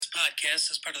podcast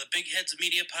is part of the Big Heads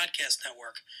Media Podcast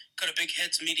Network. Go to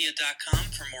bigheadsmedia.com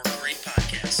for more great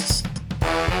podcasts.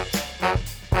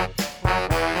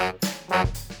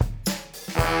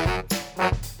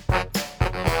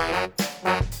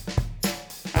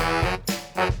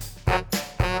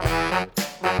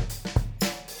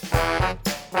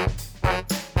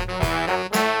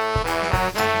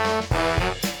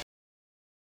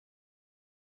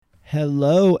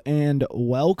 Hello and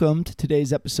welcome to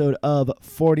today's episode of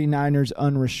 49ers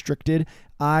Unrestricted.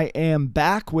 I am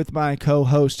back with my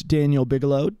co-host Daniel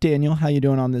Bigelow. Daniel, how you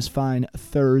doing on this fine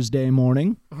Thursday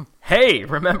morning? Hey,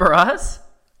 remember us?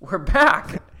 We're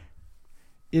back.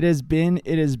 It has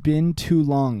been too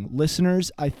long.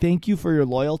 Listeners, I thank you for your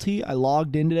loyalty. I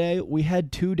logged in today. We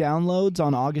had 2 downloads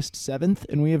on August 7th,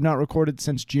 and we have not recorded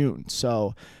since June.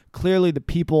 So clearly the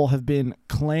people have been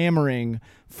clamoring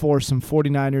for some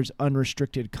 49ers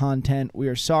Unrestricted content. We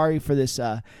are sorry for this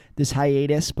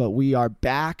hiatus, but we are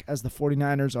back as the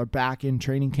 49ers are back in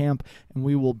training camp, and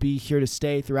we will be here to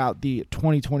stay throughout the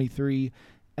 2023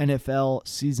 NFL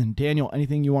season. Daniel,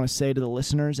 anything you want to say to the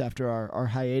listeners after our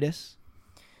hiatus?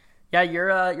 Yeah,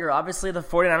 you're obviously the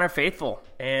 49er faithful,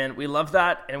 and we love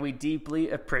that, and we deeply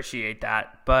appreciate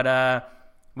that. But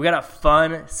we got a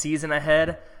fun season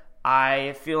ahead.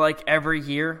 I feel like every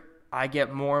year I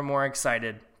get more and more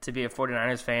excited to be a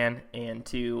 49ers fan and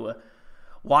to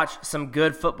watch some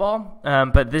good football.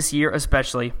 But this year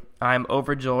especially, I'm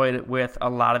overjoyed with a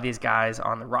lot of these guys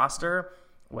on the roster,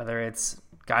 whether it's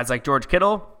guys like George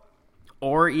Kittle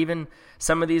or even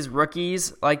some of these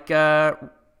rookies like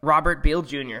Robert Beal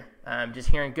Jr. Just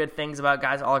hearing good things about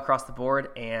guys all across the board,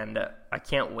 and I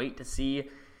can't wait to see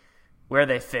where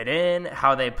they fit in,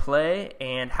 how they play,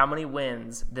 and how many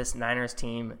wins this Niners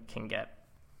team can get.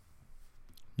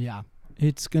 Yeah,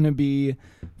 it's going to be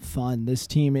fun. This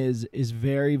team is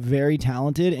very, very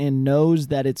talented and knows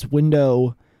that its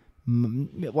window,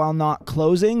 while not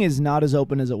closing, is not as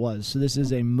open as it was. So this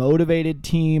is a motivated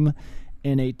team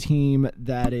and a team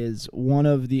that is one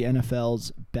of the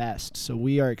NFL's best. So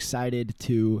we are excited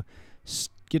to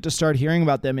get to start hearing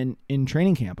about them in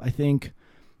training camp. I think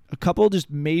a couple just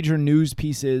major news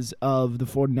pieces of the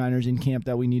 49ers in camp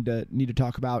that we need to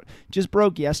talk about. Just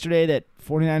broke yesterday that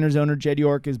 49ers owner Jed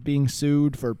York is being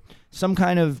sued for some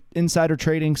kind of insider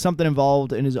trading, something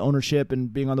involved in his ownership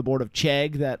and being on the board of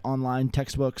Chegg, that online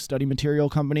textbook study material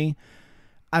company.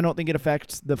 I don't think it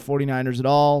affects the 49ers at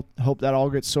all. I hope that all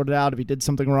gets sorted out. If he did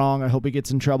something wrong, I hope he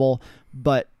gets in trouble.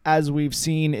 But as we've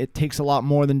seen, it takes a lot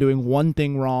more than doing one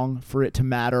thing wrong for it to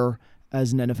matter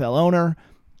as an NFL owner.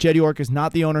 Jed York is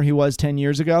not the owner he was 10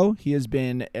 years ago. He has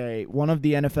been one of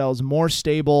the NFL's more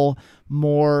stable,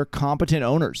 more competent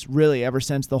owners, really, ever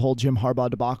since the whole Jim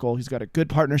Harbaugh debacle. He's got a good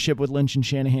partnership with Lynch and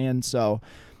Shanahan, so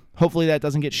hopefully that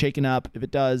doesn't get shaken up. If it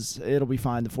does, it'll be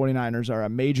fine. The 49ers are a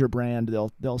major brand.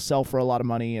 They'll sell for a lot of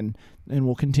money and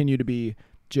will continue to be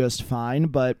just fine.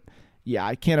 But yeah,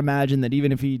 I can't imagine that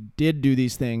even if he did do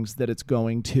these things, that it's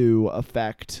going to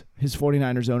affect his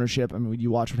 49ers ownership. I mean,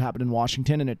 you watch what happened in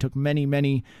Washington, and it took many,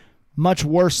 many much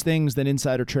worse things than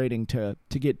insider trading to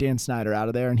get Dan Snyder out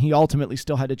of there, and he ultimately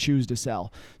still had to choose to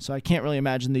sell. So I can't really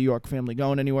imagine the York family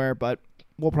going anywhere, but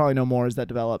we'll probably know more as that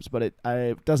develops. But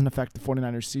it doesn't affect the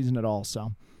 49ers season at all,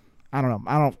 so I don't know.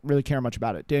 I don't really care much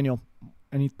about it. Daniel,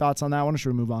 any thoughts on that one, or should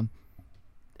we move on?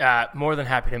 More than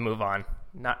happy to move on.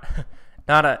 Not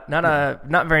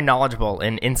very knowledgeable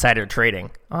in insider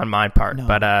trading on my part, no.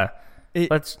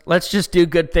 But let's just do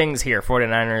good things here,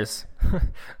 49ers.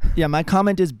 Yeah, my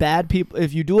comment is bad people.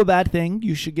 If you do a bad thing,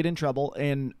 you should get in trouble,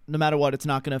 and no matter what, it's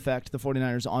not going to affect the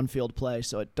 49ers on-field play,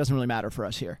 so it doesn't really matter for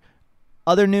us here.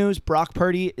 Other news, Brock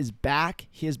Purdy is back.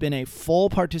 He has been a full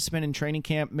participant in training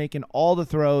camp, making all the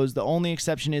throws. The only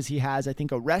exception is he has, I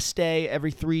think, a rest day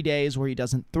every 3 days where he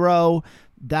doesn't throw.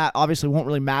 That obviously won't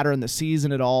really matter in the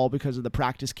season at all because of the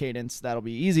practice cadence. That'll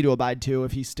be easy to abide to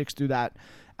if he sticks through that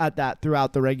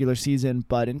throughout the regular season.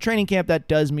 But in training camp, that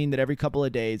does mean that every couple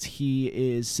of days he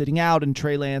is sitting out, and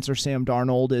Trey Lance or Sam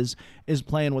Darnold is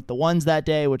playing with the ones that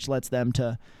day, which lets them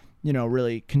to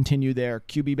really continue their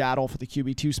QB battle for the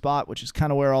QB2 spot, which is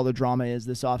kind of where all the drama is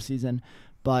this offseason.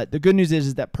 But the good news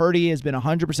is that Purdy has been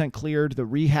 100% cleared. The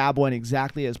rehab went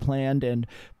exactly as planned, and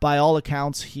by all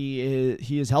accounts, he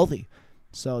is healthy.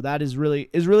 So that is really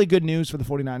good news for the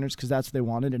 49ers because that's what they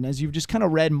wanted. And as you've just kind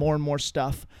of read more and more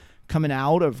stuff coming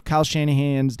out of Kyle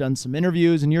Shanahan's done some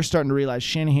interviews, and you're starting to realize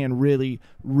Shanahan really,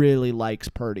 really likes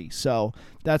Purdy. So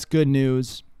that's good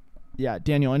news. Yeah,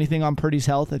 Daniel, anything on Purdy's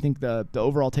health? I think the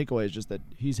overall takeaway is just that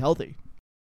he's healthy.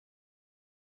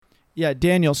 Yeah,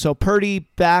 Daniel, so Purdy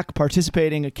back,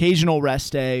 participating, occasional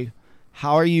rest day.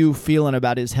 How are you feeling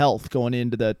about his health going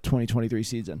into the 2023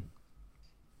 season?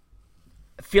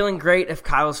 Feeling great. If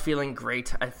Kyle's feeling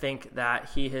great, I think that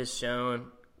he has shown,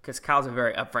 because Kyle's a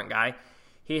very upfront guy,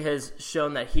 he has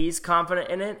shown that he's confident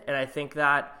in it, and I think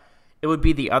that it would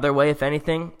be the other way, if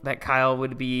anything, that Kyle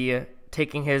would be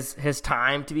taking his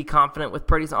time to be confident with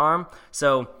Purdy's arm.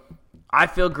 So I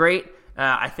feel great.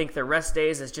 I think the rest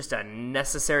days is just a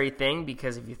necessary thing,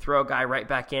 because if you throw a guy right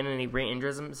back in and he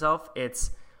re-injures himself,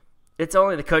 it's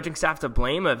only the coaching staff to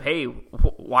blame of, hey,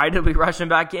 why did we rush him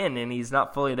back in and he's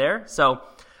not fully there? So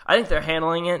I think they're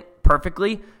handling it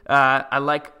perfectly. I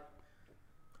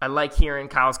like hearing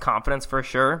Kyle's confidence for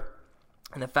sure,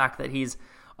 and the fact that he's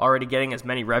already getting as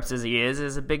many reps as he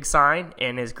is a big sign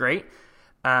and is great.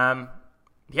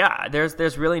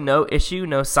 There's really no issue,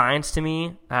 no signs to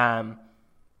me.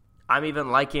 I'm even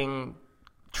liking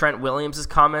Trent Williams'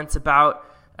 comments about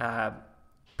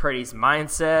Purdy's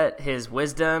mindset, his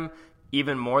wisdom,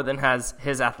 even more than has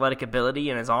his athletic ability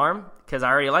and his arm, because I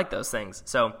already like those things.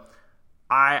 So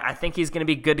I think he's going to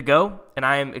be good to go, and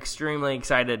I am extremely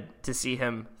excited to see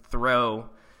him throw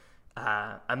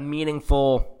a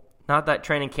meaningful, not that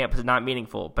training camp is not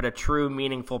meaningful, but a true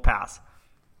meaningful pass.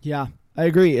 Yeah, I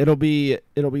agree. It'll be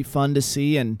fun to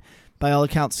see, and by all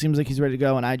accounts, seems like he's ready to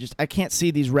go. And I can't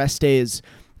see these rest days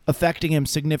affecting him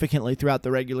significantly throughout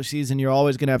the regular season. You're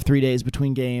always going to have 3 days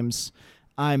between games.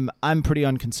 I'm pretty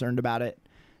unconcerned about it.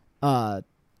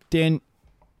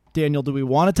 Daniel, do we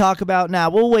want to talk about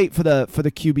now? We'll wait for the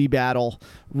QB battle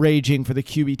raging for the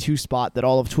QB2 spot that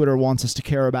all of Twitter wants us to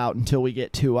care about until we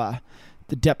get to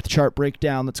the depth chart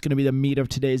breakdown. That's going to be the meat of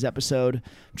today's episode.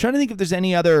 I'm trying to think if there's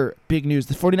any other big news.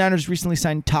 The 49ers recently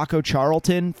signed Taco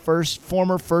Charlton,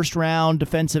 former first-round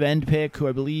defensive end pick, who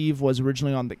I believe was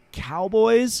originally on the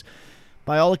Cowboys.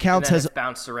 By all accounts, has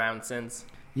bounced around since.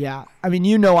 Yeah. I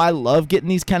mean, I love getting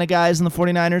these kind of guys in the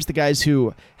 49ers, the guys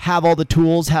who have all the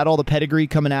tools, had all the pedigree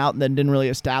coming out, and then didn't really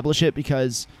establish it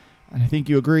because, and I think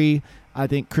you agree, I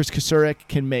think Chris Kasurek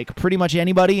can make pretty much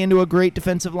anybody into a great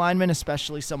defensive lineman,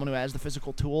 especially someone who has the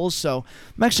physical tools. So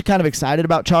I'm actually kind of excited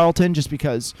about Charlton just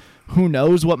because who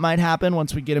knows what might happen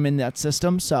once we get him in that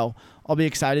system. So I'll be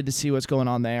excited to see what's going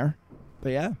on there.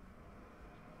 But yeah.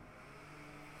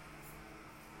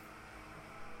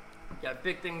 Yeah,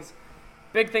 big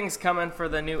things coming for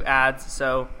the new ads.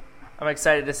 So I'm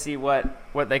excited to see what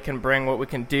they can bring, what we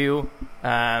can do.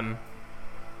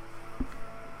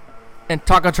 And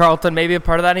Taco Charlton may be a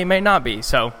part of that. He may not be.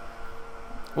 So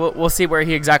we'll see where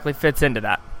he exactly fits into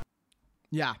that.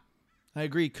 Yeah, I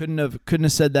agree. Couldn't have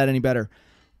said that any better.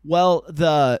 Well,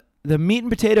 the meat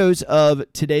and potatoes of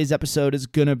today's episode is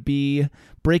going to be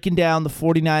breaking down the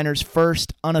 49ers'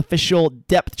 first unofficial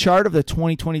depth chart of the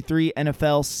 2023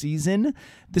 NFL season.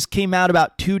 This came out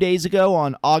about 2 days ago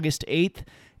on August 8th.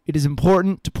 It is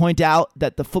important to point out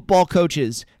that the football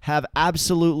coaches have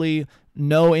absolutely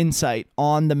no insight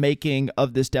on the making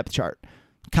of this depth chart.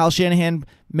 Kyle Shanahan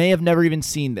may have never even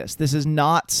seen this. This is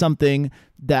not something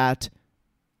that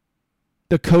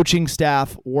the coaching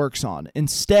staff works on.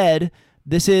 Instead,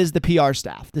 this is the PR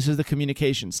staff. This is the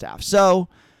communication staff. So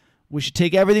we should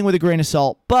take everything with a grain of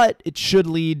salt, but it should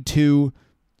lead to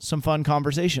some fun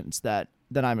conversations that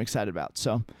I'm excited about.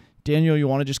 So, Daniel, you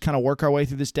want to just kind of work our way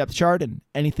through this depth chart, and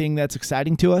anything that's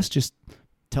exciting to us, just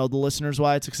tell the listeners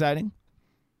why it's exciting?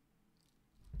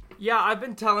 Yeah, I've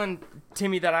been telling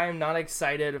Timmy that I am not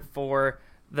excited for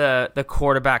the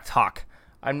quarterback talk.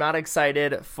 I'm not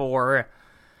excited for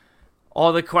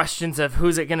all the questions of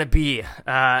who's it going to be.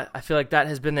 I feel like that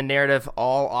has been the narrative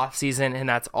all offseason, and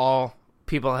that's all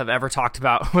people have ever talked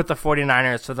about with the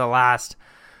 49ers for the last,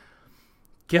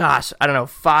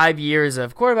 5 years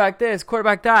of quarterback this,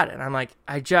 quarterback that. And I'm like,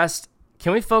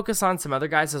 can we focus on some other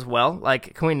guys as well?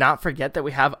 Like, can we not forget that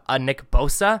we have a Nick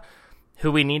Bosa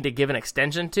who we need to give an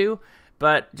extension to?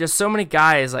 But just so many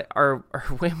guys are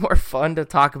way more fun to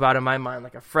talk about in my mind,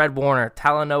 like a Fred Warner,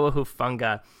 Talanoa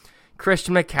Hufanga,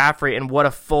 Christian McCaffrey, and what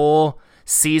a full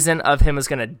season of him is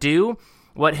going to do,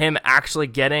 what him actually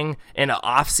getting in an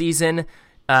offseason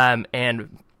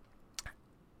and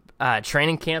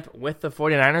training camp with the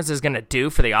 49ers is going to do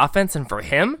for the offense and for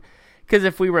him. Because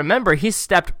if we remember, he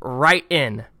stepped right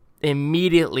in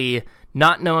immediately,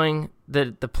 not knowing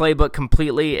the playbook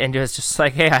completely, and just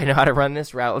like, hey, I know how to run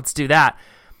this route, let's do that.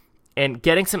 And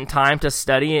getting some time to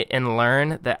study and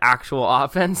learn the actual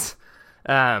offense,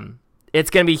 it's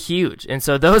going to be huge. And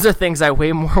so those are things I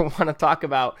way more want to talk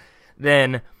about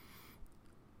than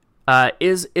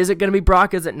is it going to be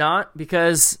Brock, is it not?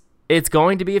 Because it's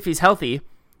going to be if he's healthy,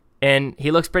 and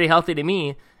he looks pretty healthy to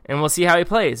me, and we'll see how he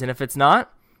plays. And if it's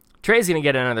not, Trey's going to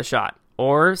get another shot,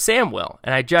 or Sam will.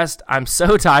 And I'm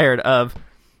so tired of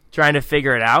trying to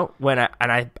figure it out.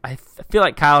 I feel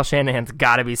like Kyle Shanahan's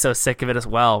got to be so sick of it as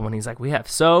well when he's like, we have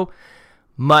so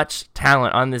much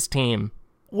talent on this team.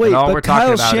 Wait, but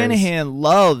Kyle Shanahan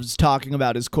loves talking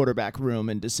about his quarterback room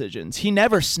and decisions. He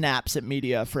never snaps at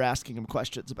media for asking him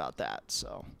questions about that.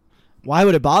 So why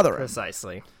would it bother him?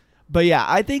 Precisely. But yeah,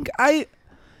 I think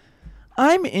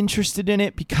I'm interested in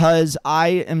it because I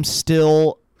am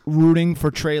still rooting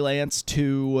for Trey Lance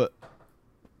to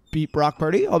beat Brock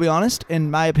Purdy, I'll be honest.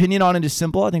 And my opinion on it is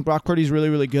simple. I think Brock Purdy is really,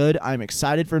 really good. I'm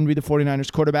excited for him to be the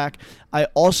 49ers quarterback. I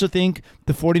also think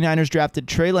the 49ers drafted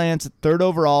Trey Lance at 3rd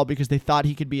overall because they thought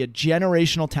he could be a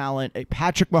generational talent, a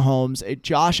Patrick Mahomes, a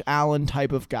Josh Allen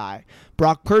type of guy.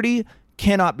 Brock Purdy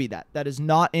cannot be that. That is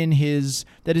not in his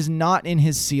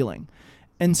ceiling.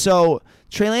 And so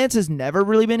Trey Lance has never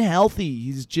really been healthy.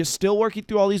 He's just still working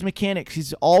through all these mechanics.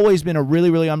 He's always been a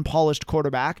really, really unpolished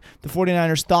quarterback. The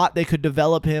 49ers thought they could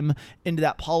develop him into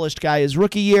that polished guy his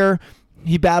rookie year.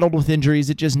 He battled with injuries.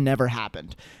 It just never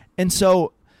happened. And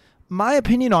so my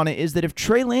opinion on it is that if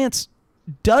Trey Lance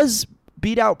does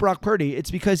beat out Brock Purdy,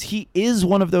 it's because he is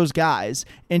one of those guys.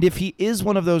 And if he is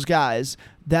one of those guys,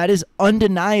 that is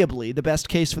undeniably the best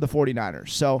case for the 49ers.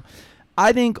 So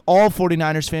I think all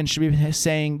 49ers fans should be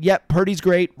saying, yep, Purdy's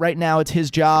great. Right now it's his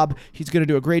job. He's going to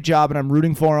do a great job, and I'm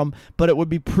rooting for him. But it would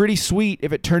be pretty sweet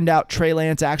if it turned out Trey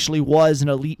Lance actually was an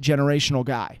elite generational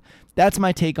guy. That's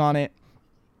my take on it,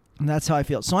 and that's how I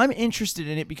feel. So I'm interested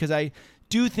in it because I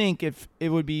do think if it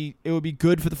would be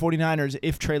good for the 49ers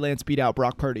if Trey Lance beat out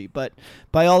Brock Purdy. But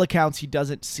by all accounts, he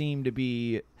doesn't seem to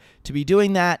be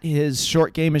doing that. His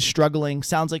short game is struggling.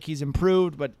 Sounds like he's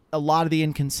improved, but a lot of the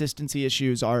inconsistency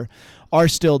issues are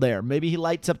still there. Maybe he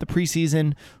lights up the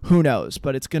preseason, who knows,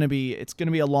 but it's going to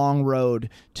be a long road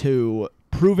to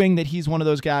proving that he's one of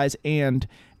those guys and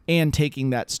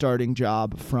taking that starting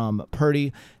job from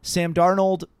Purdy. Sam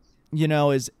Darnold,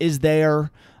 is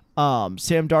there.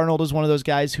 Sam Darnold is one of those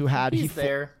guys who had he's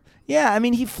there. Yeah, I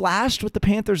mean, he flashed with the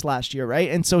Panthers last year, right?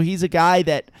 And so he's a guy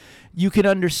that you can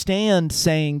understand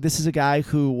saying this is a guy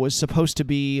who was supposed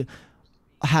to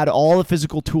had all the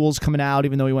physical tools coming out,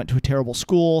 even though he went to a terrible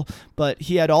school, but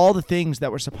he had all the things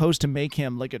that were supposed to make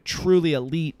him like a truly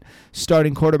elite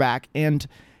starting quarterback, and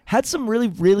had some really,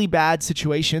 really bad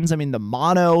situations. I mean, the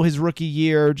mono his rookie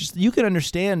year, just you can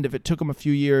understand if it took him a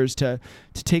few years to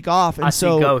take off. And I see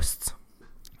ghosts.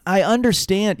 I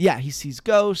understand. Yeah, he sees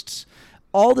ghosts.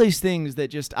 All these things that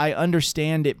just I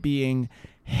understand it being,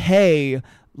 hey,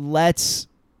 let's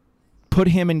put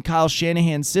him in Kyle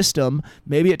Shanahan's system.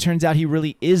 Maybe it turns out he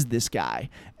really is this guy.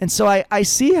 And so I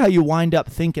see how you wind up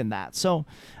thinking that. So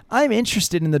I'm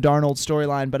interested in the Darnold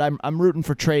storyline, but I'm rooting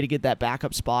for Trey to get that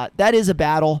backup spot. That is a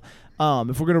battle.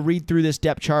 If we're going to read through this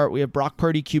depth chart, we have Brock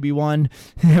Purdy, QB1,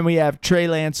 and we have Trey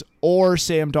Lance or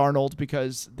Sam Darnold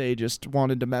because they just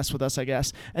wanted to mess with us, I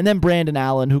guess. And then Brandon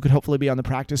Allen, who could hopefully be on the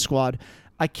practice squad.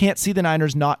 I can't see the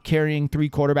Niners not carrying 3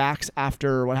 quarterbacks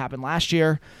after what happened last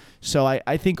year. So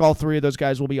I think all 3 of those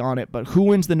guys will be on it. But who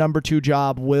wins the number 2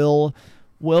 job will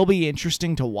be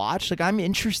interesting to watch. Like, I'm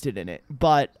interested in it,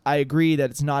 but I agree that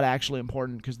it's not actually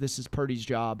important because this is Purdy's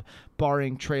job,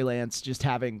 barring Trey Lance just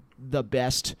having the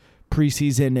best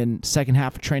preseason and second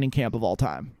half of training camp of all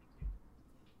time.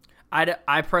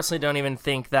 I personally don't even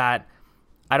think that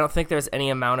 – I don't think there's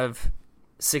any amount of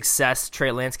success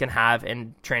Trey Lance can have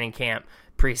in training camp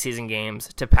preseason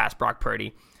games to pass Brock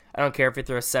Purdy. I don't care if he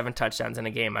throws 7 touchdowns in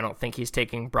a game. I don't think he's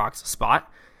taking Brock's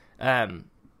spot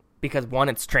because, one,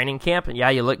 it's training camp, and, yeah,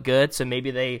 you look good, so maybe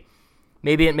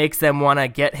it makes them want to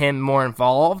get him more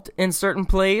involved in certain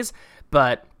plays,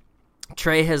 but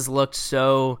Trey has looked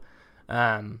so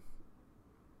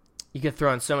you could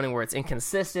throw in so many words,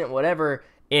 inconsistent, whatever,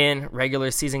 in regular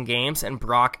season games, and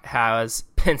Brock has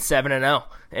been 7-0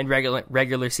 in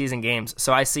regular season games.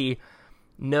 So I see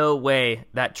no way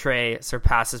that Trey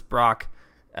surpasses Brock,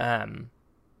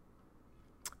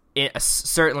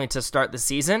 certainly to start the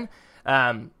season.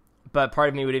 But part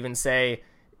of me would even say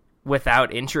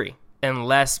without injury,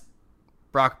 unless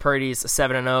Brock Purdy's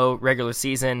 7-0 regular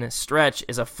season stretch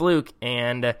is a fluke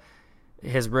and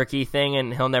his rookie thing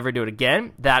and he'll never do it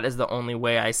again. That is the only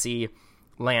way I see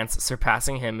Lance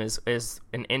surpassing him is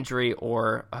an injury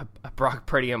or a Brock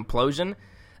Purdy implosion.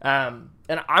 And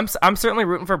I'm certainly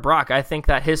rooting for Brock. I think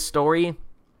that his story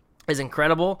is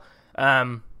incredible.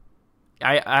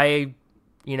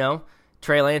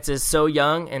 Trey Lance is so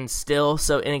young and still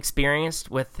so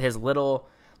inexperienced with his little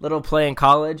play in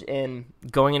college and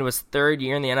going into his 3rd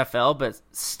year in the NFL, but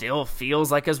still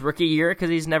feels like his rookie year because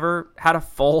he's never had a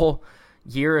full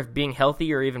year of being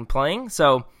healthy or even playing.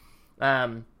 So,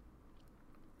 I'm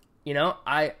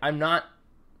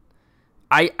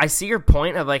I see your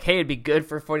point of like, hey, it'd be good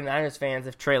for 49ers fans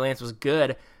if Trey Lance was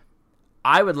good.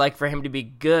 I would like for him to be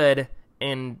good,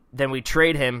 and then we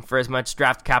trade him for as much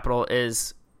draft capital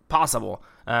as possible.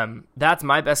 That's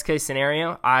my best case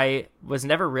scenario. I was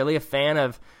never really a fan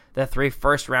of the 3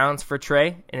 first rounds for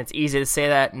Trey, and it's easy to say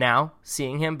that now,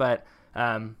 seeing him, but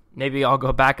maybe I'll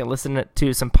go back and listen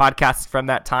to some podcasts from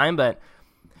that time. But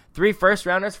 3 first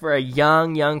rounders for a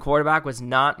young quarterback was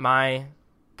not my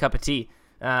cup of tea.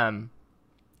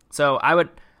 So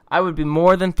I would be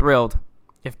more than thrilled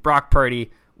if Brock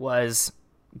Purdy was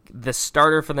the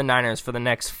starter for the Niners for the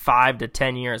next 5 to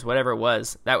 10 years, whatever it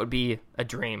was. That would be a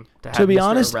dream to have. To be Mr.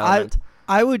 honest, Irrelevant.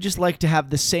 I would just like to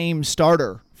have the same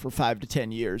starter for 5 to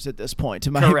 10 years at this point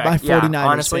to my Correct. 49ers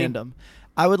honestly, fandom.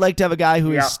 I would like to have a guy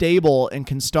who is stable and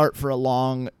can start for a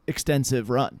long, extensive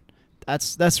run.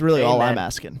 That's really all I'm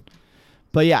asking.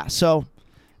 But yeah, so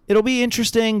it'll be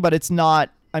interesting, but it's not.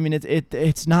 I mean,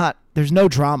 it's not. There's no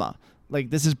drama. Like,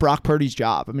 this is Brock Purdy's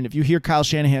job. I mean, if you hear Kyle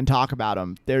Shanahan talk about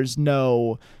him, there's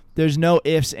no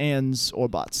ifs, ands, or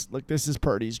buts. Like, this is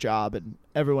Purdy's job, and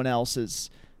everyone else is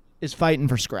fighting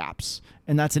for scraps.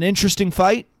 And that's an interesting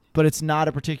fight, but it's not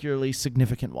a particularly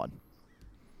significant one.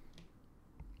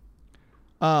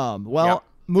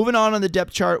 Moving on the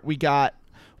depth chart, we got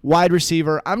wide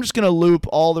receiver. I'm just going to loop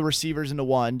all the receivers into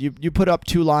one. You put up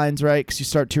 2 lines, right, because you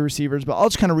start 2 receivers, but I'll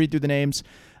just kind of read through the names.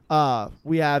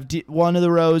 We have one of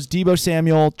the rows, Deebo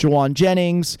Samuel, Jawan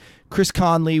Jennings, Chris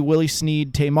Conley, Willie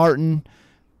Snead, Tay Martin,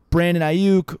 Brandon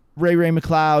Ayuk, Ray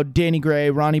McLeod, Danny Gray,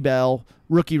 Ronnie Bell,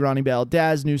 rookie Ronnie Bell,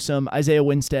 Daz Newsome, Isaiah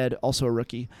Winstead, also a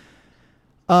rookie.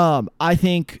 I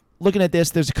think looking at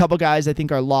this, there's a couple guys I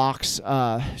think are locks.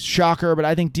 Shocker, but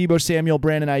I think Deebo Samuel,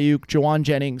 Brandon Ayuk, Jawan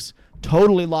Jennings,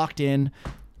 totally locked in.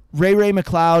 Ray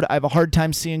McLeod, I have a hard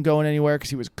time seeing going anywhere because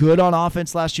he was good on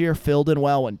offense last year, filled in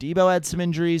well when Deebo had some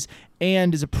injuries,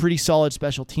 and is a pretty solid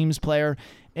special teams player.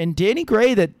 And Danny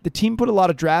Gray, that the team put a lot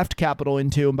of draft capital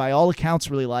into, and by all accounts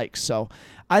really likes. So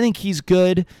I think he's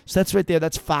good. So that's right there.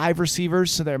 That's 5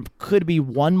 receivers. So there could be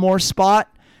one more spot.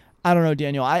 I don't know,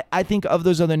 Daniel. I think of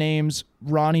those other names,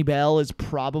 Ronnie Bell is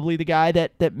probably the guy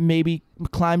that maybe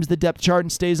climbs the depth chart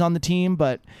and stays on the team,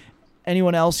 but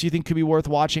anyone else you think could be worth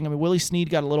watching? I mean, Willie Snead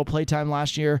got a little playtime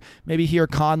last year. Maybe he or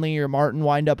Conley or Martin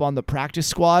wind up on the practice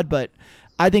squad, but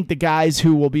I think the guys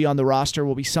who will be on the roster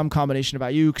will be some combination of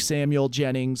Ayuk, Samuel,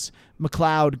 Jennings,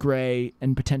 McLeod, Gray,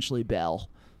 and potentially Bell.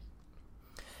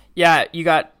 Yeah, you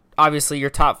got obviously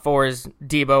your top 4 is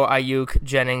Deebo, Ayuk,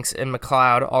 Jennings, and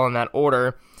McLeod, all in that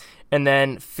order. And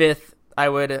then 5th, I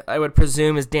would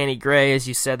presume is Danny Gray. As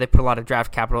you said, they put a lot of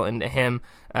draft capital into him.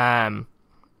 And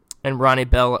Ronnie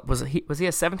Bell, was he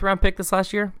a 7th round pick this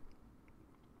last year?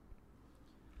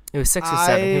 It was 6 or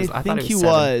 7. I think he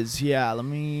was. Yeah, let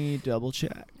me double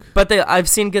check. But I've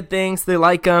seen good things. They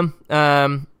like him.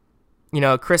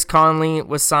 Chris Conley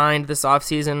was signed this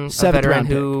offseason, a veteran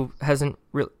who hasn't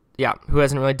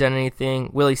really done anything.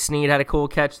 Willie Snead had a cool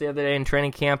catch the other day in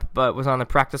training camp, but was on the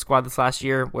practice squad this last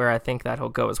year, where I think that he'll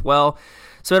go as well.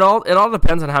 So it all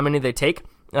depends on how many they take.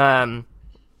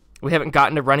 We haven't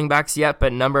gotten to running backs yet,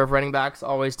 but number of running backs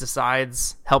always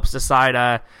helps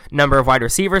decide number of wide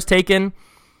receivers taken.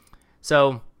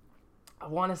 So I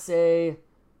want to say,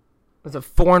 was it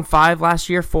 4 and 5 last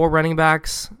year? 4 running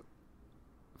backs,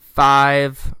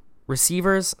 5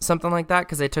 receivers, something like that,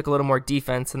 because they took a little more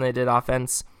defense than they did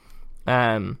offense.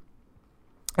 And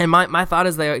my thought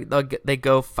is they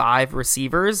go 5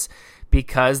 receivers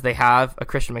because they have a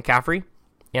Christian McCaffrey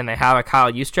and they have a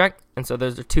Kyle Juszczyk, and so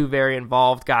those are 2 very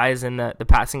involved guys in the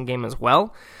passing game as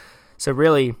well. So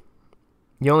really,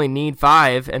 you only need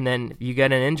 5, and then if you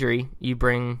get an injury, you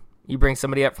bring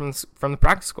somebody up from the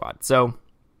practice squad. So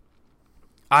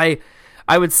I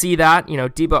would see that,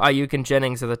 Deebo, Ayuk, and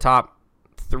Jennings are the top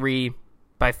 3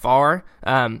 by far.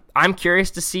 I'm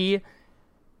curious to see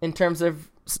in terms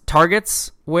of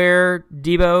targets where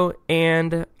Deebo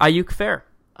and Ayuk fare.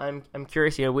 I'm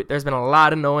curious. There's been a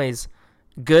lot of noise,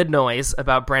 good noise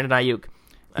about Brandon Ayuk.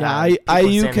 Yeah,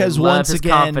 Ayuk has once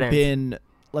again been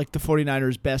like the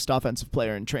 49ers' best offensive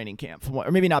player in training camp,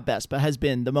 or maybe not best, but has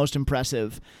been the most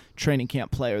impressive training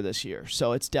camp player this year.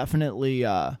 So it's definitely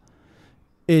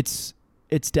it's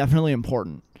definitely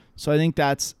important. So I think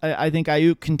I think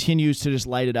Ayuk continues to just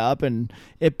light it up, and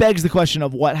it begs the question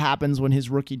of what happens when his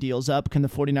rookie deal's up. Can the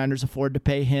 49ers afford to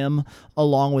pay him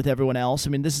along with everyone else?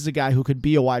 I mean, this is a guy who could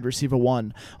be a wide receiver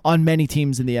 1 on many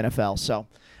teams in the NFL. So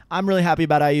I'm really happy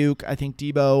about Ayuk. I think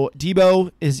Deebo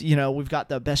is, we've got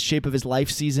the best shape of his life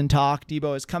season talk.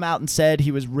 Deebo has come out and said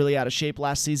he was really out of shape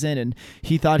last season, and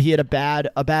he thought he had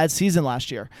a bad season last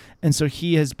year. And so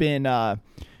he has been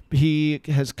He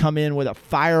has come in with a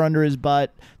fire under his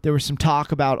butt. There was some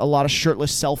talk about a lot of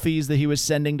shirtless selfies that he was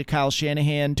sending to Kyle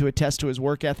Shanahan to attest to his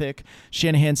work ethic.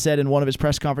 Shanahan said in one of his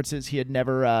press conferences he had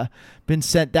never been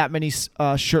sent that many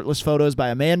shirtless photos by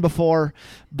a man before.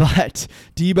 But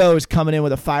Debo is coming in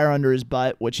with a fire under his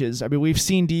butt, which is, I mean, we've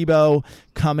seen Debo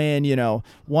come in,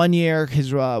 1 year,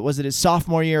 his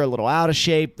sophomore year, a little out of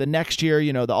shape. The next year,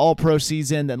 the all-pro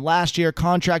season. Then last year,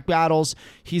 contract battles.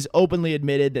 He's openly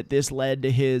admitted that this led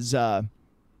to his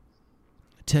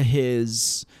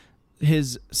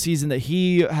season, that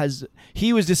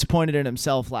he was disappointed in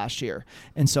himself last year,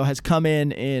 and so has come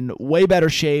in way better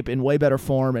shape, in way better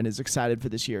form, and is excited for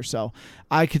this year. So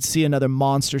I could see another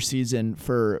monster season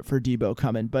for Debo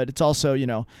coming, but it's also,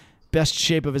 best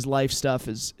shape of his life stuff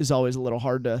is always a little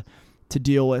hard to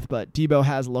deal with, but Debo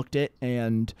has looked it,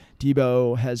 and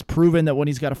Debo has proven that when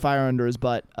he's got a fire under his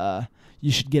butt,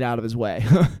 you should get out of his way.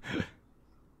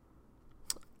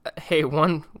 Hey,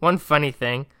 one funny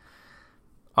thing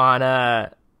on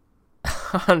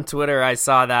on Twitter, I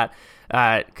saw that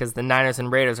because the Niners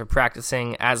and Raiders are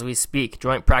practicing as we speak,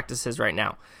 joint practices right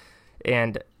now,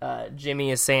 and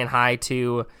Jimmy is saying hi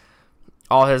to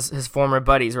all his former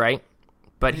buddies, right?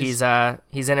 But he's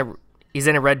in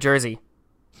a red jersey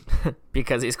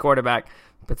because he's quarterback,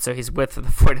 but so he's with the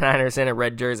 49ers in a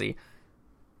red jersey.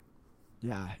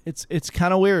 Yeah, it's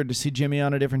kind of weird to see Jimmy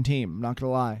on a different team. I'm not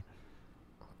gonna lie.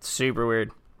 Super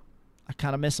weird. I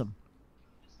kind of miss him.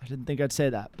 I didn't think I'd say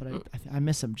that, but I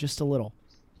miss him just a little.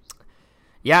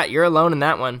 Yeah, you're alone in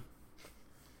that one.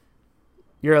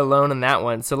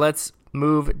 So let's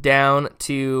move down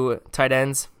to tight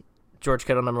ends. George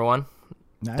Kittle, number 1.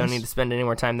 Nice. Don't need to spend any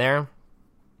more time there.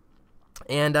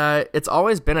 And it's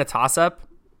always been a toss-up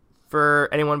for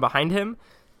anyone behind him.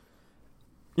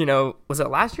 Was it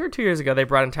last year or 2 years ago they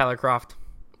brought in Tyler Kroft?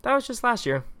 That was just last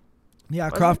year. Yeah,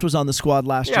 Kroft was on the squad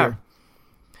last year.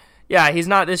 Yeah, he's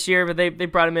not this year, but they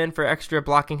brought him in for extra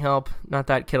blocking help. Not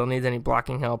that Kittle needs any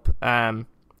blocking help. But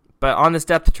on this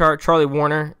depth chart, Charlie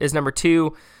Warner is number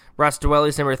 2. Ross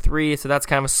Dwelley's number 3, so that's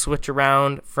kind of a switch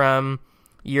around from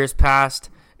years past.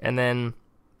 And then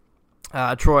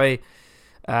Troy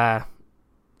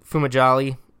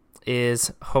Fumajali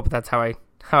is, hope that's how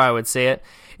I would say it,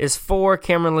 is 4.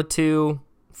 Cameron Latou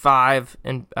 5,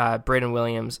 and Braden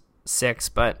Williams 6.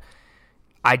 But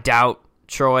I doubt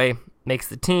Troy makes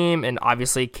the team, and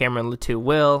obviously Cameron Latou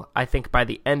will. I think by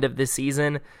the end of this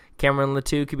season, Cameron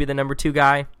Latou could be the number 2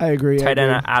 guy. I agree. Tight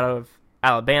end out of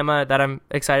Alabama that I'm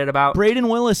excited about. Braden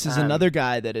Willis is another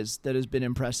guy that has been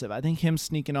impressive. I think him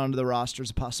sneaking onto the roster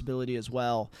is a possibility as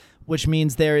well, which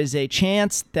means there is a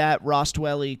chance that Ross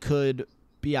Dwelley could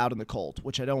be out in the cold,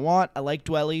 which I don't want. I like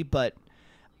Dwelley, but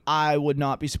I would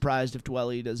not be surprised if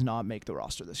Dwelley does not make the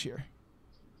roster this year.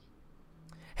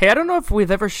 Hey, I don't know if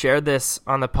we've ever shared this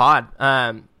on the pod,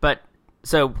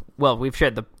 we've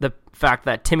shared the fact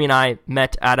that Timmy and I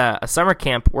met at a summer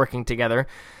camp working together,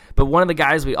 but one of the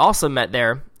guys we also met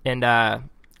there, and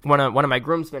one of my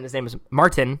groomsmen, his name is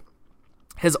Martin,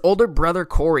 his older brother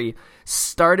Corey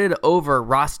started over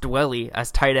Ross Dwelley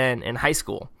as tight end in high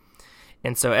school.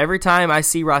 And so every time I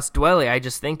see Ross Dwelley, I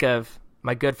just think of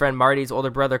my good friend Marty's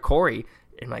older brother Corey,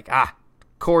 and like,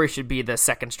 Corey should be the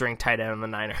second string tight end on the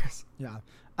Niners. Yeah.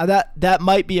 That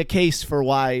might be a case for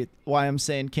why I'm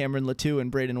saying Cameron Latou and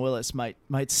Braden Willis might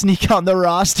sneak on the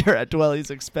roster at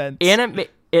Dwelley's expense. And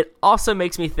it also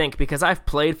makes me think, because I've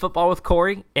played football with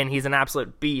Corey, and he's an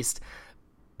absolute beast.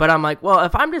 But I'm like, well,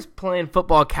 if I'm just playing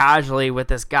football casually with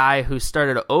this guy who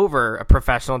started over a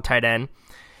professional tight end,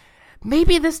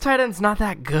 maybe this tight end's not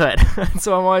that good.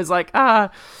 So I'm always like,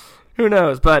 who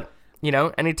knows? But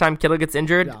anytime Kittle gets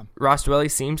injured, Ross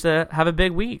Dwelley seems to have a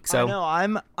big week. So I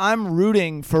know I'm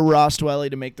rooting for Ross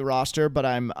Dwelley to make the roster, but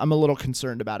I'm a little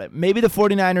concerned about it. Maybe the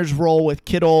 49ers roll with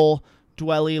Kittle,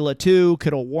 Dwelley, Latou,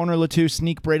 Kittle, Warner, Latou,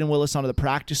 sneak Braden Willis onto the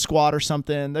practice squad or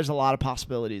something. There's a lot of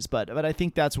possibilities, but I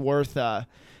think that's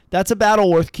a battle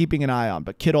worth keeping an eye on.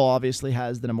 But Kittle obviously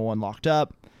has the number 1 locked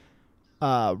up.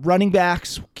 Running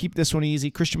backs, keep this one easy.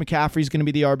 Christian McCaffrey is going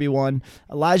to be the RB1.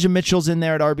 Elijah Mitchell's in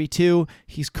there at RB2.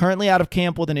 He's currently out of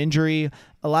camp with an injury.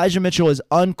 Elijah Mitchell is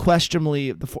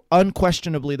unquestionably the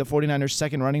 49ers'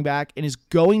 second running back and is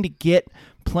going to get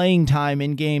playing time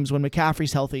in games when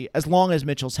McCaffrey's healthy, as long as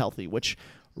Mitchell's healthy, which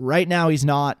right now he's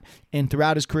not, and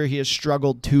throughout his career he has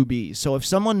struggled to be. So if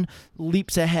someone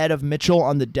leaps ahead of Mitchell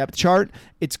on the depth chart,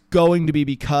 it's going to be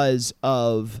because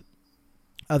of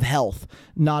of health,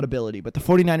 not ability. But the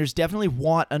 49ers definitely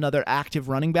want another active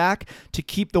running back to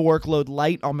keep the workload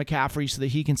light on McCaffrey so that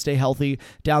he can stay healthy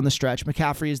down the stretch.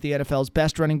 McCaffrey is the NFL's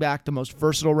best running back, the most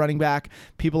versatile running back.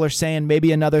 People are saying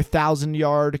maybe another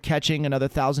 1,000-yard catching, another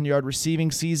 1,000-yard receiving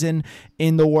season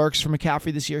in the works for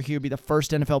McCaffrey this year. He would be the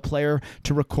first NFL player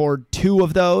to record 2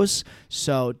 of those.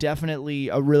 So definitely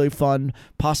a really fun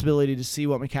possibility to see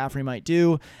what McCaffrey might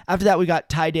do. After that, we got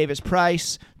Ty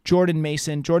Davis-Price, Jordan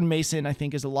Mason. Jordan Mason, I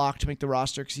think, is a lock to make the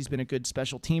roster because he's been a good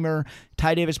special teamer.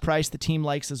 Ty Davis-Price, the team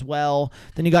likes as well.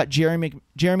 Then you got Jeremy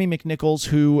McNichols,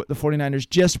 who the 49ers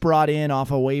just brought in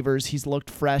off of waivers. He's looked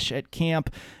fresh at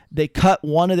camp. They cut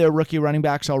one of their rookie running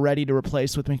backs already to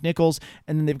replace with McNichols,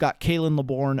 and then they've got Kalen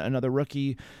LeBourne, another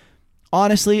rookie.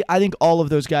 Honestly, I think all of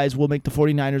those guys will make the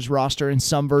 49ers roster in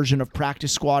some version of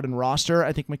practice squad and roster.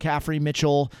 I think McCaffrey,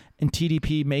 Mitchell, and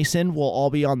TDP Mason will all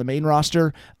be on the main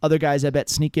roster. Other guys, I bet,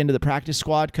 sneak into the practice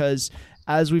squad because,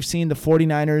 as we've seen, the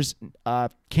 49ers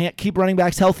can't keep running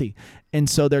backs healthy. And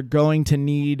so they're going to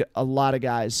need a lot of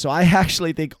guys. So I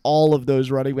actually think all of those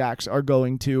running backs are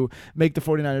going to make the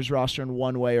 49ers roster in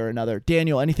one way or another.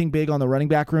 Daniel, anything big on the running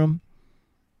back room?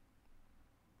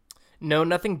 No,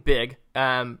 nothing big.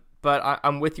 But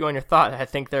I'm with you on your thought. I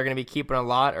think they're going to be keeping a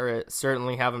lot, or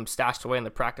certainly have them stashed away in the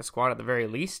practice squad at the very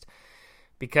least,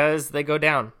 because they go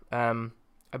down.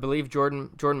 I believe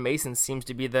Jordan Mason seems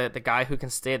to be the guy who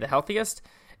can stay the healthiest,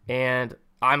 and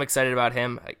I'm excited about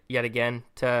him yet again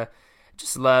to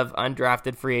just love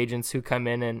undrafted free agents who come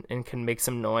in and can make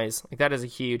some noise. Like, that is a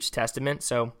huge testament,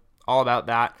 so all about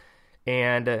that.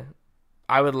 And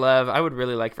I would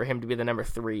really like for him to be the number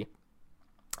 3.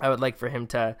 I would like for him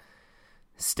to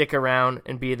stick around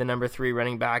and be the number 3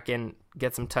 running back and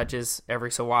get some touches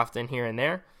every so often here and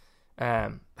there.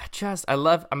 I'm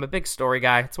a big story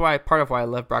guy. It's part of why I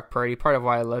love Brock Purdy, part of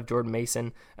why I love Jordan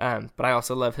Mason. But I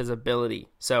also love his ability.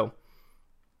 So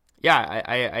yeah,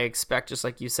 I expect, just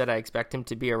like you said, I expect him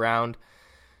to be around.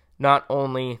 Not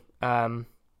only,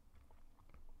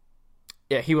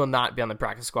 he will not be on the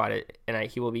practice squad,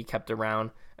 and he will be kept around.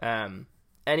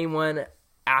 Anyone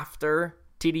after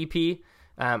TDP,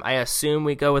 I assume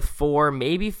we go with 4,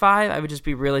 maybe 5. I would just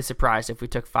be really surprised if we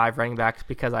took 5 running backs,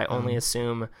 because I only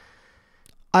assume.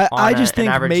 I just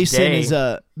think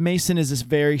Mason is a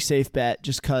very safe bet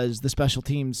just because the special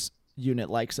teams unit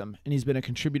likes him, and he's been a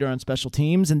contributor on special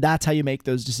teams, and that's how you make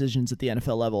those decisions at the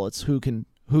NFL level. It's who can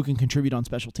contribute on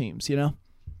special teams, you know?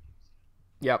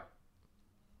 Yep.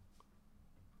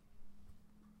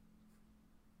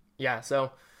 Yeah,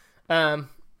 so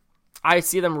I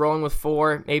see them rolling with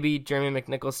 4. Maybe Jeremy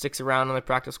McNichols sticks around on the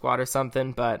practice squad or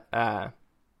something, but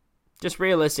just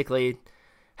realistically,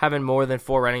 having more than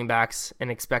 4 running backs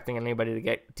and expecting anybody to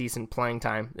get decent playing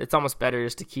time, it's almost better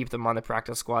just to keep them on the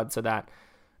practice squad so that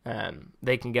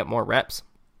they can get more reps.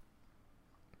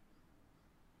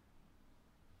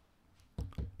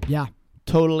 Yeah,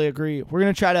 totally agree. We're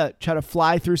going to try to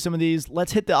fly through some of these.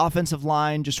 Let's hit the offensive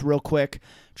line just real quick.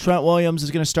 Trent Williams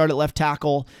is going to start at left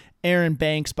tackle. Aaron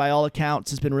Banks, by all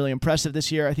accounts, has been really impressive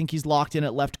this year. I think he's locked in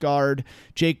at left guard.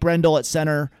 Jake Brendel at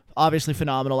center, obviously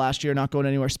phenomenal last year, not going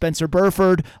anywhere. Spencer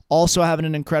Burford, also having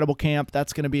an incredible camp.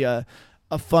 That's going to be a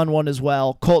fun one as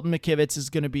well. Colton McKivitz is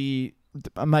going to be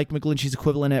Mike McGlinchey's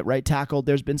equivalent at right tackle.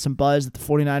 There's been some buzz that the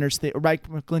 49ers Mike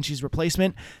McGlinchey's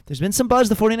replacement. There's been some buzz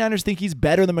the 49ers think he's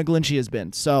better than McGlinchey has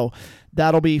been. So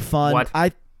that'll be fun. What?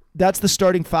 That's the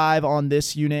starting 5 on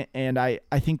this unit, and I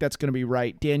think that's going to be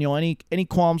right. Daniel, any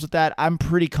qualms with that? I'm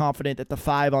pretty confident that the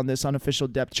 5 on this unofficial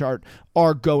depth chart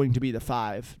are going to be the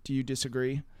 5. Do you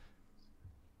disagree?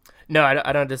 No,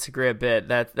 I don't disagree a bit.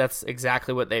 That's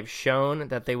exactly what they've shown,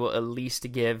 that they will at least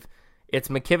give. It's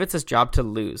McKivitz's job to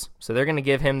lose, so they're going to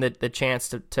give him the chance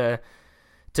to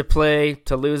play,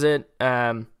 to lose it.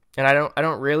 And I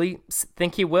don't really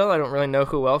think he will. I don't really know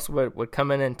who else would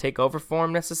come in and take over for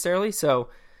him necessarily. So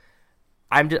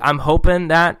I'm hoping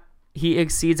that he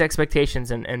exceeds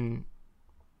expectations, and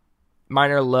mine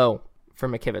are low for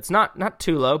McKivitz. Not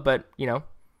too low, but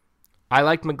I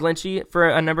liked McGlinchey for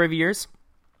a number of years,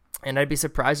 and I'd be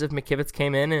surprised if McKivitz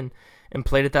came in and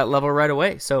played at that level right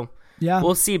away. So yeah,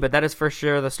 we'll see, but that is for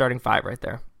sure the starting 5 right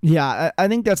there. Yeah, I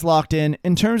think that's locked in.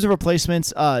 In terms of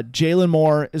replacements, Jalen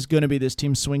Moore is going to be this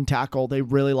team's swing tackle. They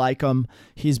really like him.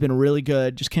 He's been really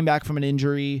good. Just came back from an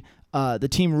injury. The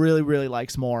team really, really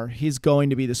likes Moore. He's going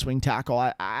to be the swing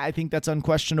tackle. I think that's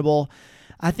unquestionable.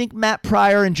 I think Matt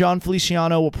Pryor and John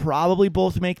Feliciano will probably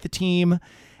both make the team.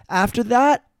 After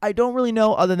that, I don't really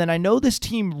know, other than I know this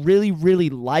team really, really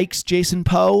likes Jason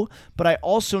Poe, but I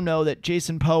also know that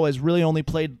Jason Poe has really only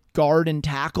played guard and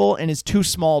tackle and is too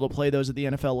small to play those at the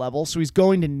NFL level. So he's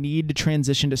going to need to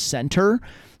transition to center.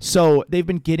 So they've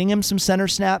been getting him some center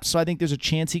snaps. So I think there's a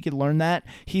chance he could learn that.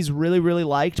 He's really, really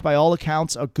liked, by all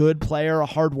accounts, a good player, a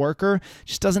hard worker.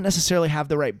 Just doesn't necessarily have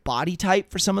the right body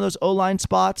type for some of those O-line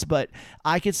spots, but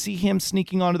I could see him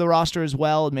sneaking onto the roster as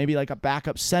well, maybe like a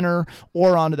backup center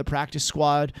or onto the practice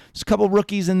squad. There's a couple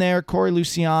rookies in there, Corey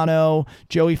Luciano,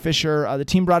 Joey Fisher. The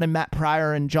team brought in Matt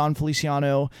Pryor and John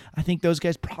Feliciano. I think those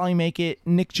guys probably make it.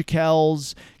 Nick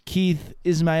Jaquels, Keith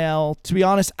Ismail. To be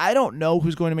honest, I don't know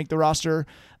who's going to make the roster,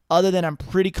 other than I'm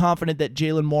pretty confident that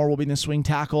Jalen Moore will be in the swing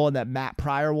tackle and that Matt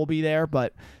Pryor will be there.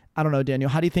 But I don't know, Daniel.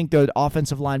 How do you think the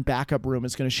offensive line backup room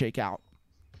is going to shake out?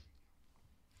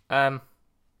 I'd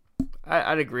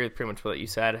agree with pretty much what you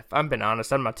said. If I'm being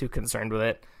honest, I'm not too concerned with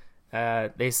it.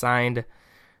 They signed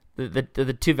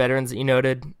the two veterans that you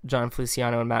noted, John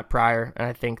Feliciano and Matt Pryor, and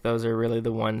I think those are really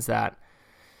the ones that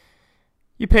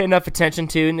you pay enough attention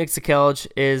to. Nick Zakelj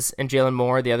and Jalen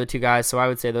Moore, the other two guys. So I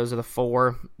would say those are the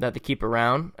four that they keep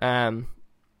around. And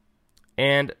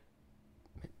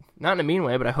not in a mean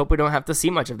way, but I hope we don't have to see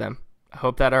much of them. I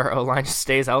hope that our O-line just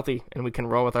stays healthy and we can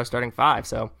roll with our starting five.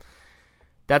 So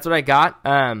that's what I got.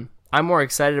 I'm more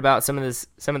excited about some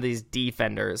of these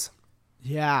defenders.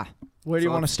 Yeah. Where do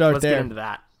you want to start let's there? Let's get into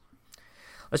that.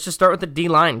 Let's just start with the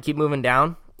D-line. Keep moving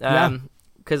down.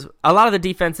 Because a lot of the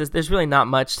defenses, there's really not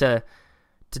much to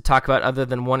talk about other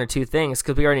than one or two things,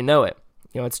 because we already know it.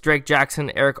 It's Drake Jackson,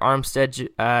 Eric Armstead,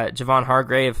 Javon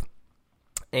Hargrave,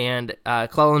 and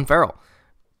Clelin Ferrell.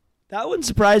 That one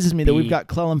surprises me that we've got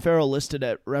Clelin Ferrell listed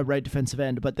at right defensive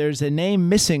end, but there's a name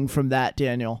missing from that,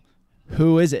 Daniel.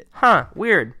 Who is it?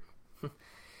 Weird.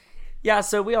 Yeah,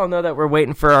 so we all know that we're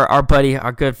waiting for our buddy,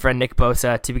 our good friend Nick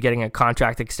Bosa, to be getting a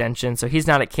contract extension. So he's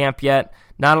not at camp yet.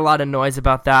 Not a lot of noise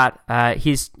about that.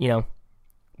 He's,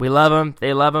 we love him.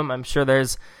 They love him. I'm sure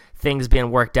there's things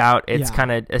being worked out. It's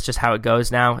just how it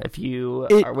goes now. If you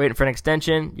are waiting for an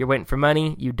extension, you're waiting for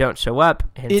money, you don't show up.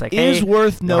 And it's is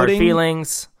worth noting. Hard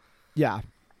feelings. Yeah.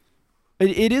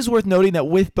 It is worth noting that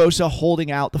with Bosa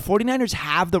holding out, the 49ers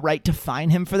have the right to fine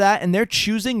him for that, and they're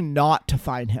choosing not to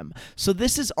fine him. So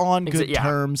this is on good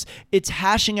terms. It's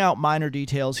hashing out minor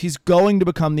details. He's going to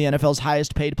become the NFL's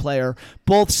highest paid player.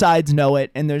 Both sides know it,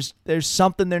 and there's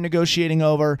something they're negotiating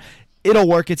over. It'll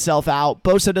work itself out.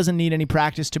 Bosa doesn't need any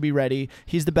practice to be ready.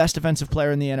 He's the best defensive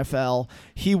player in the NFL.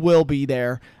 He will be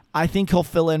there. I think he'll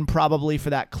fill in probably for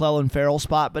that Clelin Ferrell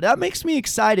spot, but that makes me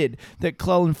excited that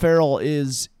Clelin Ferrell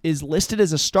is listed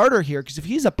as a starter here, because if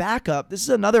he's a backup, this is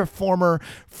another former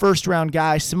first-round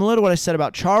guy, similar to what I said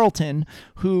about Charlton,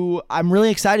 who I'm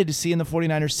really excited to see in the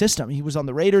 49ers system. He was on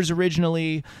the Raiders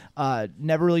originally,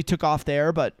 never really took off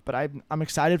there, but I'm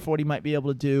excited for what he might be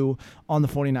able to do on the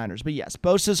 49ers. But yes,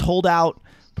 Bosa's holdout.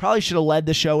 Probably should have led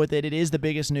the show with it. It is the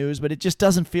biggest news, but it just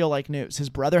doesn't feel like news. His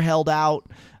brother held out.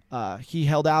 He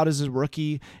held out as a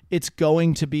rookie. It's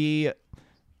going to be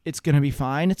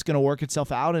fine. It's going to work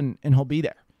itself out, and he'll be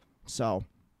there. So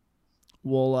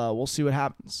we'll see what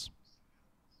happens.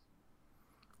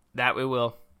 That we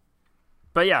will.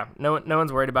 But yeah, no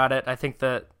one's worried about it. I think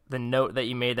the note that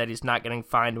you made that he's not getting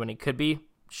fined when he could be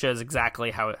shows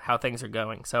exactly how things are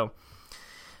going. So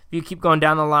if you keep going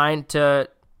down the line to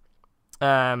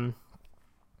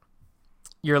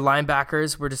your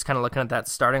linebackers, we're just kind of looking at that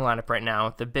starting lineup right now.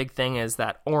 The big thing is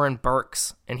that Oren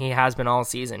Burks, and he has been all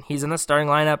season, he's in the starting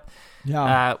lineup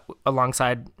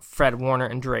alongside Fred Warner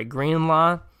and Dre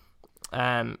Greenlaw.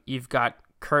 You've got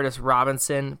Curtis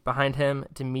Robinson behind him,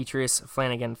 Demetrius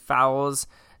Flanagan-Fowles,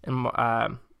 and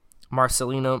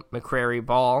Marcelino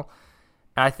McCrary-Ball.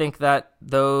 I think that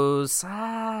those,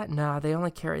 they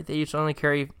usually only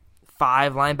carry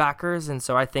 5 linebackers, and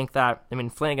so I think that,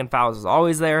 Flanagan-Fowles is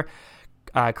always there.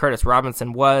 Curtis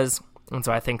Robinson was, and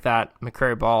so I think that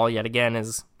McCrary Ball yet again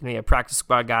is going to be a practice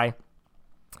squad guy.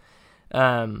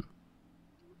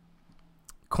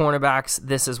 Cornerbacks,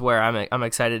 this is where I'm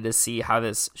excited to see how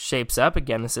this shapes up.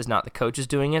 Again, this is not the coaches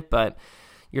doing it, but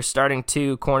your starting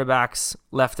 2 cornerbacks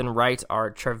left and right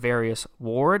are Travarius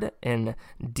Ward and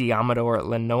Diamador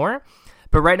Lenore.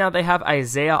 But right now they have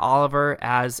Isaiah Oliver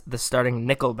as the starting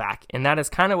nickelback, and that is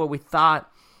kind of what we thought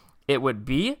it would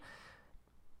be.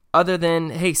 Other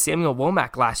than, Samuel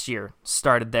Womack last year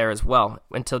started there as well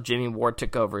until Jimmy Ward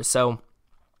took over. So,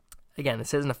 again,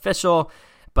 this isn't official,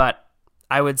 but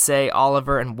I would say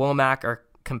Oliver and Womack are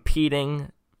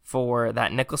competing for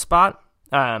that nickel spot.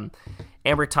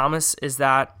 Amber Thomas is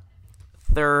that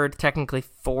 3rd, technically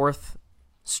 4th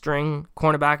string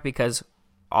cornerback, because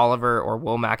Oliver or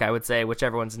Womack, I would say,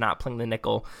 whichever one's not playing the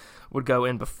nickel, would go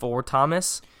in before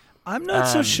Thomas. I'm not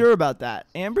so sure about that.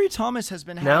 Ambry Thomas has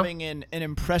been having an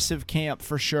impressive camp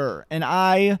for sure. And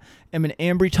I am an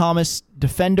Ambry Thomas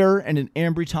defender and an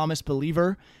Ambry Thomas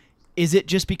believer. Is it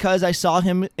just because I saw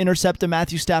him intercept a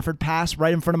Matthew Stafford pass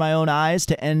right in front of my own eyes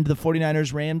to end the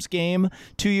 49ers-Rams game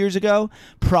 2 years ago?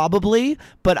 Probably,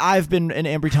 but I've been an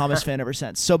Ambry Thomas fan ever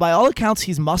since. So by all accounts,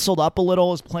 he's muscled up a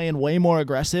little, is playing way more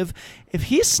aggressive. If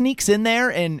he sneaks in there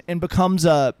and becomes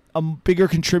a bigger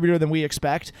contributor than we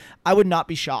expect, I would not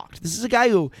be shocked. This is a guy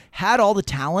who had all the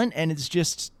talent, and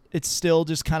it's still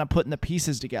just kind of putting the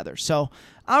pieces together. So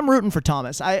I'm rooting for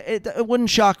Thomas. It wouldn't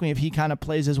shock me if he kind of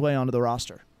plays his way onto the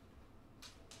roster.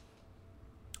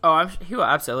 Oh, he will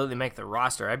absolutely make the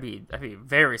roster. I'd be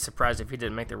very surprised if he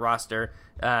didn't make the roster.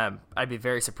 I'd be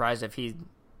very surprised if he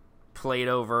played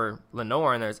over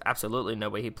Lenoir, and there's absolutely no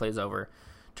way he plays over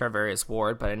Tarvarius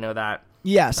Ward, but I know that.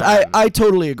 Yes, I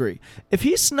totally agree. If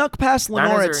he snuck past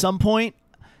Lenoir at some point,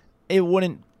 it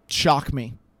wouldn't shock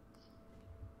me.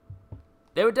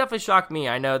 It would definitely shock me.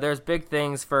 I know there's big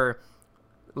things for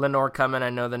Lenoir coming.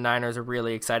 I know the Niners are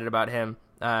really excited about him.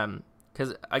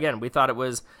 Because, again, we thought it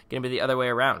was going to be the other way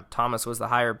around. Thomas was the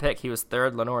higher pick. He was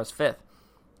third. Lenoir's fifth.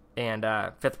 And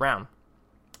fifth round.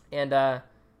 And,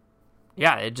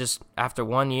 it just, after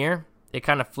 1 year, it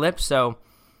kind of flipped. So,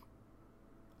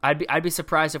 I'd be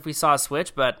surprised if we saw a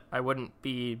switch, but I wouldn't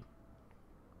be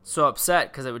so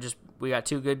upset because it would just, we got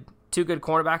two good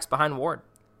cornerbacks behind Ward.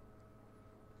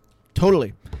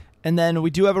 Totally. And then we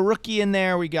do have a rookie in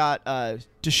there. We got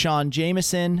Deshaun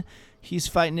Jameson. He's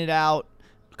fighting it out.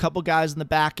 Couple guys in the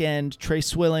back end, Trey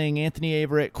Swilling, Anthony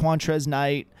Averett, Quantrez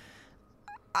Knight.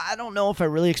 I don't know if I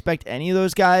really expect any of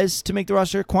those guys to make the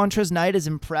roster. Quantrez Knight is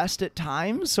impressed at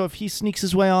times, so if he sneaks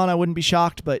his way on, I wouldn't be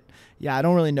shocked. But, yeah, I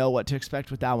don't really know what to expect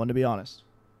with that one, to be honest.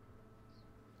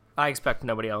 I expect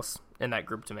nobody else in that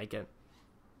group to make it.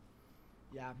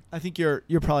 Yeah, I think you're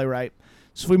probably right.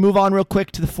 So if we move on real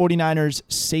quick to the 49ers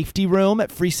safety room,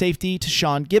 at free safety,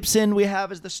 Tashawn Gibson we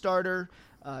have as the starter.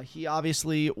 He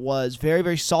obviously was very,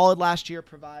 very solid last year,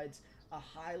 provides a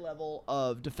high level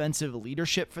of defensive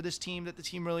leadership for this team that the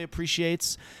team really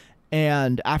appreciates.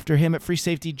 And after him at free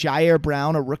safety, Jair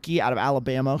Brown, a rookie out of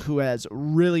Alabama, who has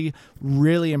really,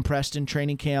 really impressed in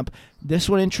training camp. This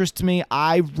one interests me.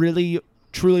 I really,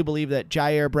 truly believe that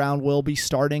Jair Brown will be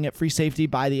starting at free safety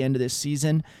by the end of this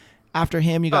season. After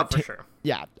him, you got... for sure.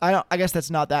 Yeah, I guess that's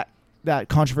not that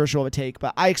controversial of a take,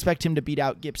 but I expect him to beat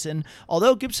out Gibson,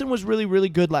 although Gibson was really, really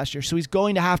good last year, so he's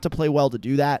going to have to play well to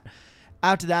do that.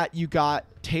 After that, you got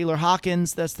Taylor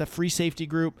Hawkins. That's the free safety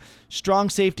group. Strong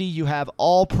safety, you have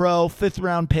all-pro,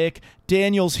 fifth-round pick,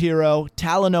 Daniel's hero,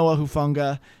 Talanoa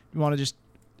Hufanga. You want to just...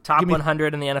 Top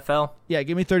 100 in the NFL? Yeah,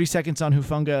 give me 30 seconds on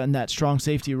Hufanga in that strong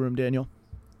safety room, Daniel.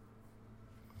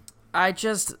 I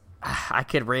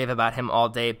could rave about him all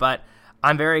day, but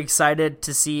I'm very excited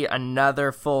to see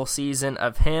another full season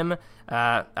of him.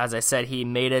 As I said, he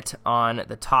made it on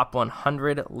the top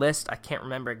 100 list. I can't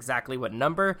remember exactly what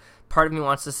number. Part of me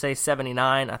wants to say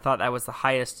 79. I thought that was the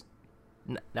highest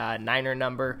Niner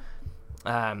number.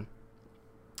 But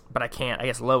I can't. I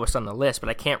guess lowest on the list, but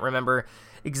I can't remember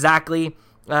exactly.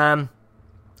 So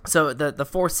the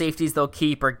four safeties they'll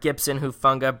keep are Gibson,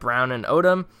 Hufanga, Brown, and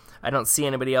Odom. I don't see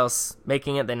anybody else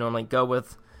making it. They normally go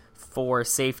with four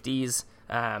safeties.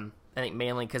 I think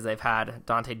mainly because they've had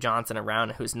Dante Johnson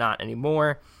around, who's not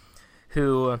anymore.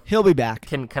 He'll be back.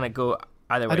 Can kind of go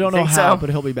either way. I don't know how, but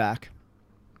he'll be back.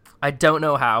 I don't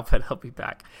know how, but he'll be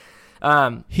back.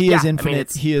 He is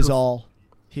infinite. I mean, he is all.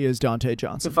 He is Dante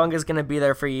Johnson. Hufanga's going to be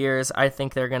there for years. I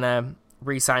think they're going to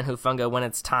re-sign Hufanga when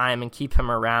it's time and keep him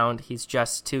around. He's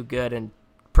just too good and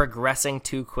progressing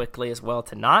too quickly as well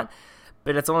to not.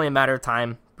 But it's only a matter of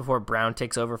time before Brown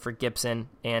takes over for Gibson,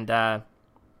 and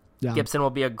Gibson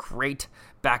will be a great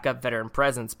backup veteran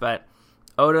presence. But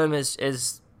Odom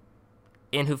is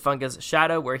in Hufanga's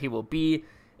shadow where he will be,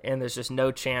 and there's just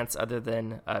no chance other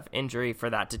than of injury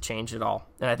for that to change at all.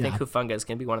 And I think Hufanga is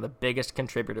going to be one of the biggest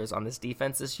contributors on this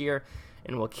defense this year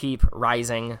and will keep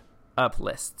rising up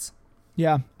lists.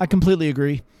 Yeah, I completely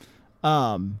agree.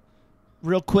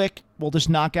 Real quick, we'll just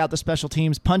knock out the special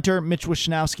teams. Punter, Mitch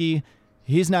Wishnowski.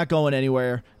 He's not going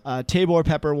anywhere. Tabor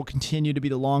Pepper will continue to be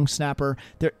the long snapper.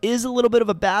 There is a little bit of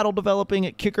a battle developing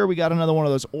at kicker. We got another one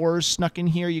of those oars snuck in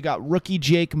here. You got rookie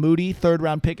Jake Moody,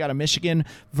 third-round pick out of Michigan,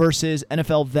 versus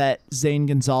NFL vet Zane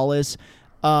Gonzalez.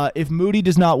 If Moody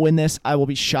does not win this, I will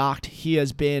be shocked. He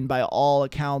has been, by all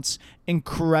accounts,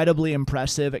 incredibly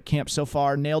impressive at camp so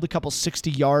far. Nailed a couple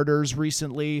 60-yarders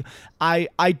recently.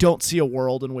 I don't see a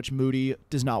world in which Moody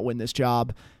does not win this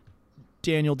job.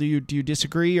 Daniel, do you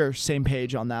disagree or same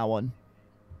page on that one?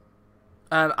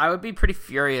 I would be pretty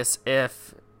furious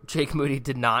if Jake Moody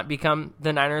did not become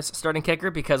the Niners starting kicker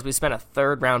because we spent a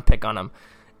 3rd round pick on him.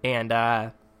 And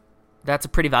that's a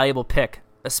pretty valuable pick,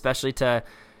 especially to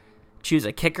choose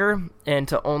a kicker and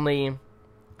to only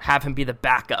have him be the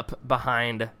backup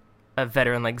behind a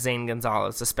veteran like Zane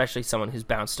Gonzalez, especially someone who's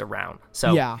bounced around.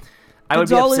 So yeah, I would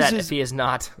be upset if he is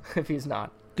not. If he's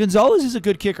not. Gonzalez is a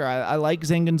good kicker. I like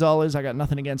Zane Gonzalez. I got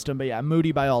nothing against him, but yeah,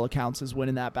 Moody by all accounts is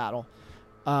winning that battle.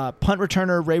 Punt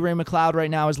returner Ray McLeod right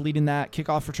now is leading that.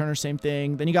 Kickoff returner, same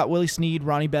thing. Then you got Willie Snead,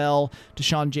 Ronnie Bell,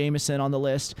 Deshaun Jameson on the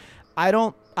list. I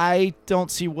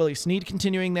don't see Willie Snead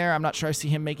continuing there. I'm not sure I see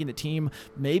him making the team.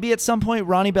 Maybe at some point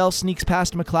Ronnie Bell sneaks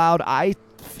past McLeod. I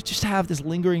just have this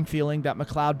lingering feeling that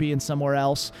McLeod being somewhere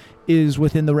else is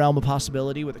within the realm of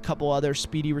possibility with a couple other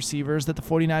speedy receivers that the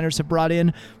 49ers have brought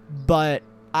in. But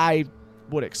I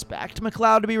would expect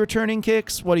McLeod to be returning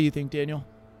kicks. What do you think, Daniel?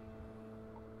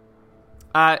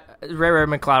 Ray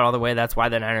McLeod all the way. That's why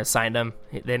the Niners signed him.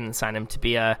 They didn't sign him to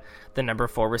be the number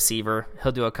 4 receiver.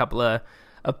 He'll do a couple of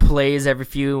plays every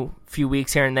few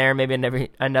weeks here and there, maybe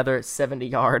another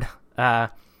 70-yard.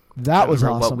 That was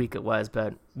awesome. What week it was,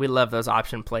 but we love those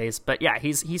option plays. But yeah,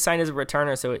 he's signed as a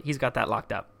returner, so he's got that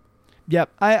locked up.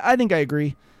 Yep, I think I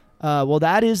agree. Well,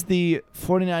 that is the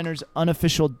 49ers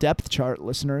unofficial depth chart,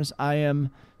 listeners. I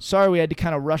am sorry we had to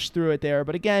kind of rush through it there,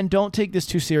 but again, don't take this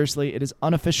too seriously. It is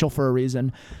unofficial for a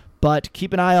reason. But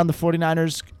keep an eye on the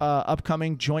 49ers'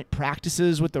 upcoming joint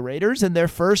practices with the Raiders and their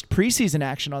first preseason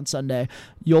action on Sunday.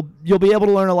 You'll be able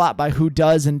to learn a lot by who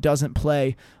does and doesn't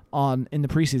play in the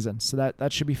preseason, so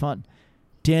that should be fun.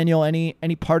 Daniel, any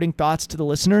parting thoughts to the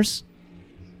listeners?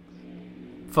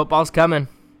 Football's coming.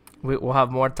 We'll have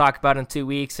more to talk about in 2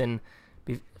 weeks, and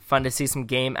be fun to see some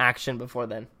game action before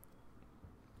then.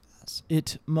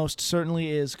 It most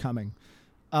certainly is coming.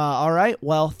 All right.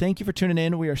 Well, thank you for tuning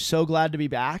in. We are so glad to be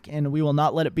back, and we will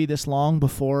not let it be this long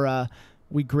before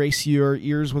we grace your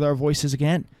ears with our voices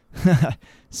again.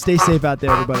 Stay safe out there,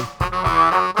 everybody.